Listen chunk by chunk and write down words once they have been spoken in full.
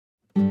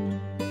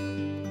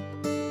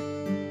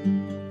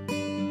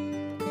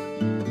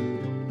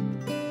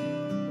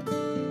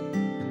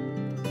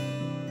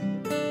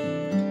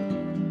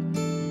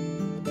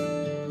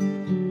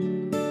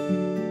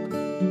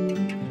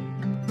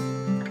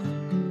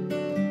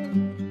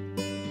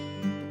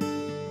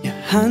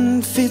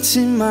hand fits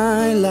in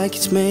mine like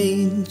it's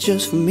made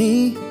just for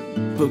me.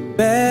 But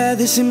bear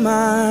this in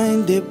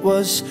mind, it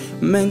was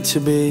meant to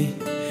be.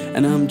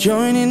 And I'm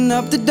joining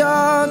up the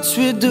dots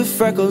with the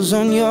freckles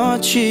on your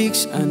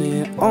cheeks, and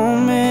it all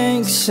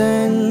makes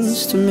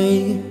sense to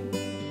me.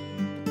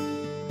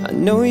 I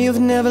know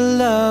you've never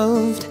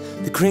loved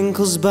the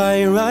crinkles by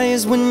your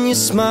eyes when you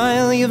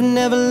smile. You've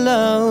never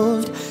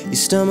loved your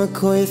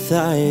stomach or your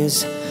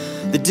thighs,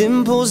 the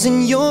dimples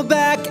in your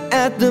back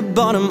at the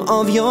bottom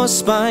of your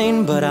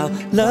spine. But I'll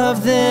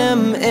love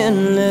them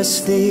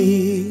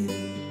endlessly.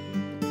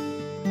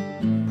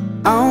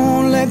 I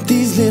won't let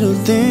these little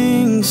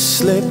things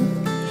slip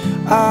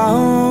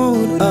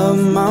out of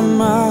my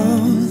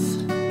mouth.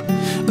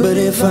 But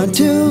if I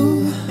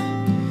do,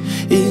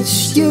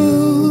 it's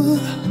you,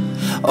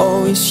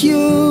 oh it's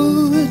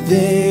you,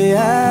 they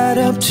add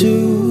up to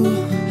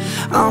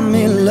I'm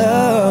in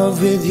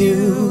love with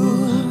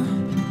you.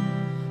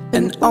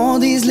 And all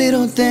these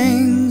little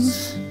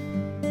things.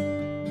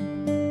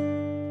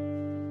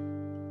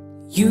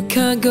 You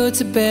can't go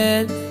to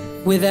bed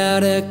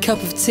without a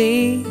cup of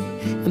tea,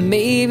 and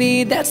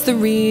maybe that's the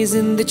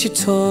reason that you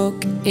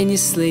talk in your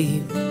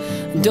sleep.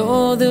 And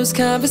all those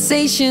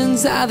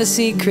conversations are the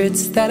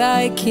secrets that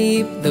I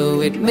keep,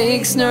 though it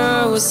makes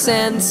no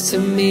sense to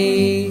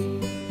me.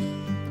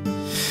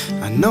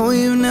 I know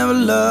you never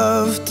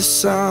loved the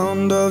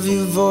sound of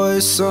your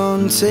voice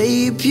on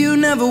tape. You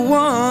never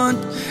want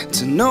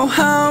to know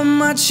how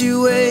much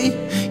you weigh.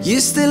 You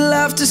still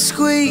have to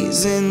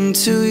squeeze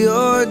into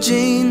your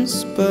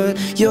jeans, but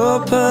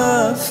you're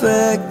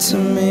perfect to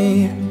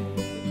me.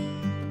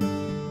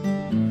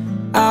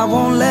 I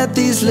won't let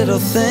these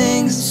little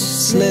things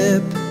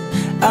slip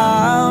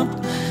out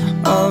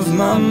of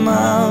my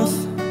mouth.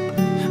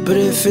 But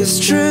if it's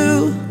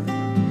true,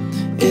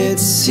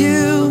 it's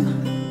you,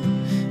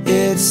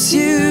 it's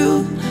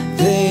you,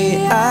 they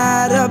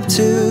add up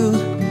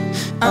to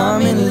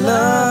I'm in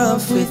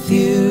love with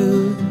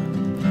you.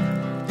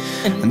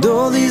 And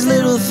all these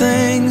little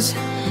things.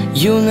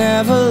 You'll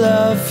never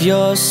love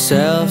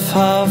yourself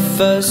half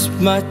as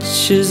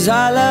much as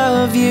I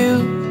love you.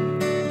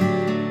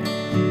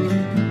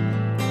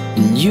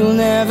 And you'll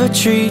never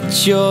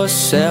treat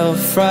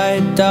yourself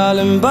right,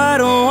 darling,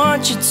 but I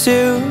want you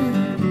to.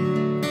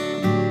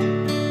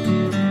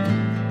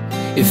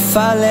 If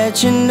I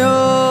let you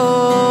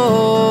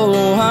know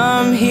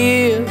I'm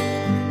here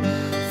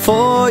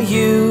for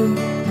you,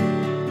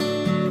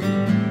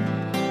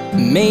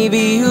 maybe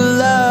you'll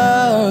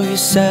love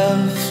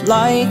yourself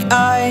like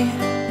I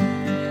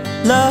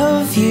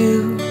love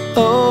you.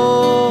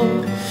 Oh,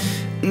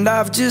 and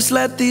I've just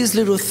let these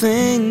little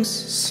things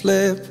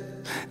slip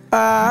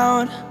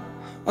out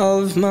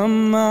of my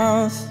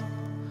mouth.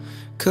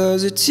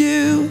 'Cause it's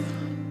you,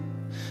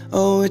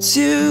 oh it's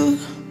you,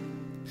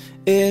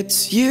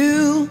 it's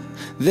you,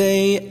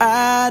 they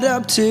add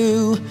up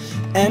to,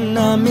 and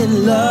I'm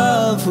in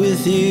love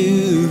with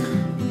you.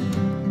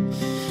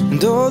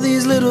 And all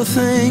these little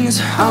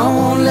things, I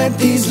won't let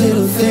these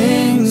little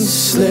things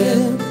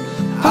slip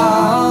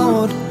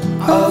out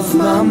of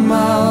my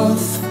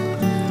mouth.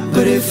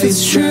 But if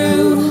it's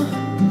true,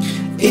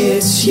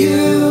 it's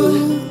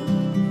you,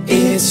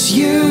 it's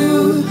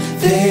you,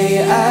 they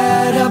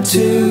add up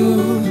to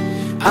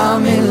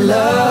I'm in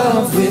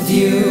love with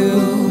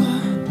you.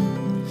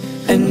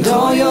 And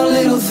all your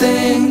little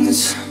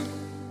things.